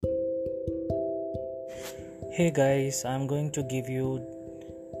Hey guys, I'm going to give you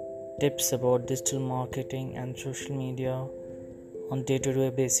tips about digital marketing and social media on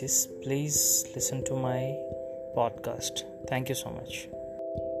day-to-day basis. Please listen to my podcast. Thank you so much.